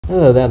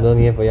Hello there, I'm Don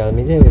here for you. I'm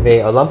here with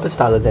a Olympus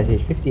Stylus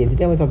SH-50, and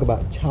today I'm going to talk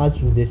about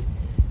charging this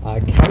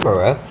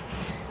camera.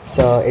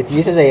 So it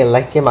uses a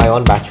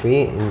lithium-ion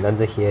battery, and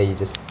under here you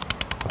just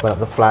open up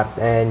the flap,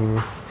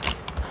 and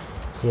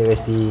here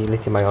is the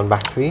lithium-ion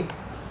battery.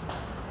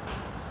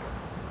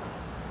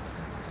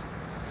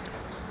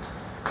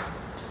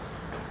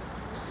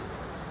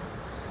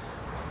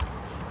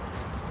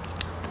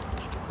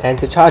 And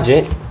to charge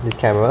it, this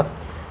camera,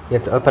 you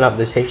have to open up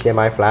this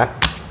HDMI flap,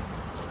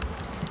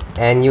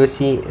 and you will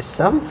see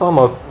some form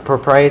of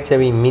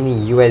proprietary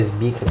mini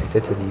USB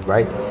connector to the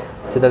right.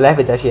 To the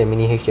left, it's actually a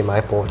mini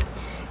HDMI port.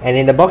 And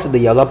in the box of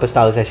the Olympus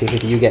Stylus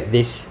SH-50, you get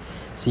this.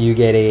 So you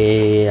get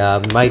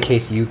a my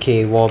case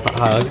UK wall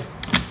plug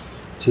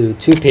to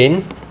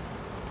 2-pin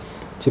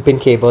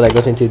cable that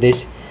goes into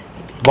this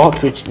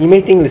box, which you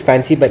may think is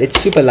fancy, but it's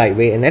super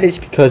lightweight, and that is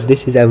because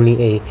this is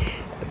only a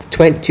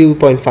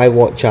 2.5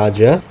 watt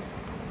charger.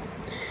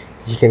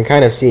 As you can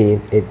kind of see,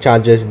 it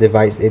charges the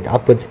device, it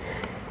outputs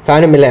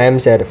 500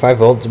 milliamps at 5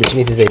 volts, which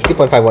means it's a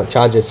 2.5 watt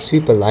charger,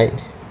 super light.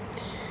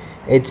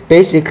 It's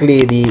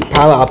basically the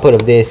power output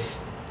of this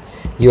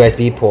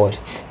USB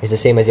port is the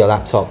same as your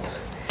laptop.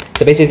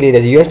 So basically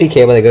there's a USB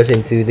cable that goes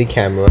into the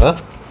camera.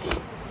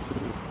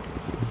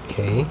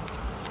 Okay.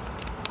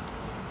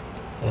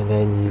 And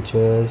then you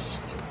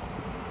just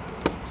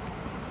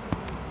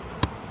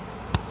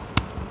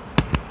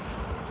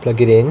plug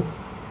it in.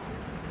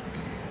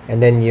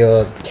 And then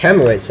your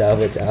camera itself,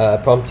 it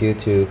prompts you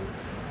to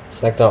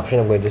select an option.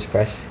 I'm going to just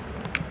press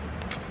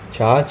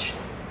charge,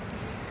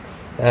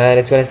 and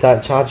it's going to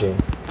start charging.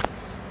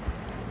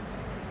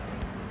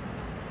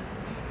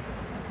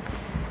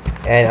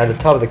 And on the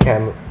top of the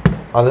camera,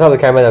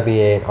 there'll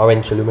be an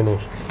orange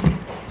illumination.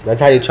 So that's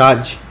how you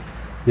charge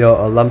your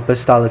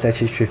Olympus Stylus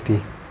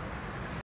SH-50.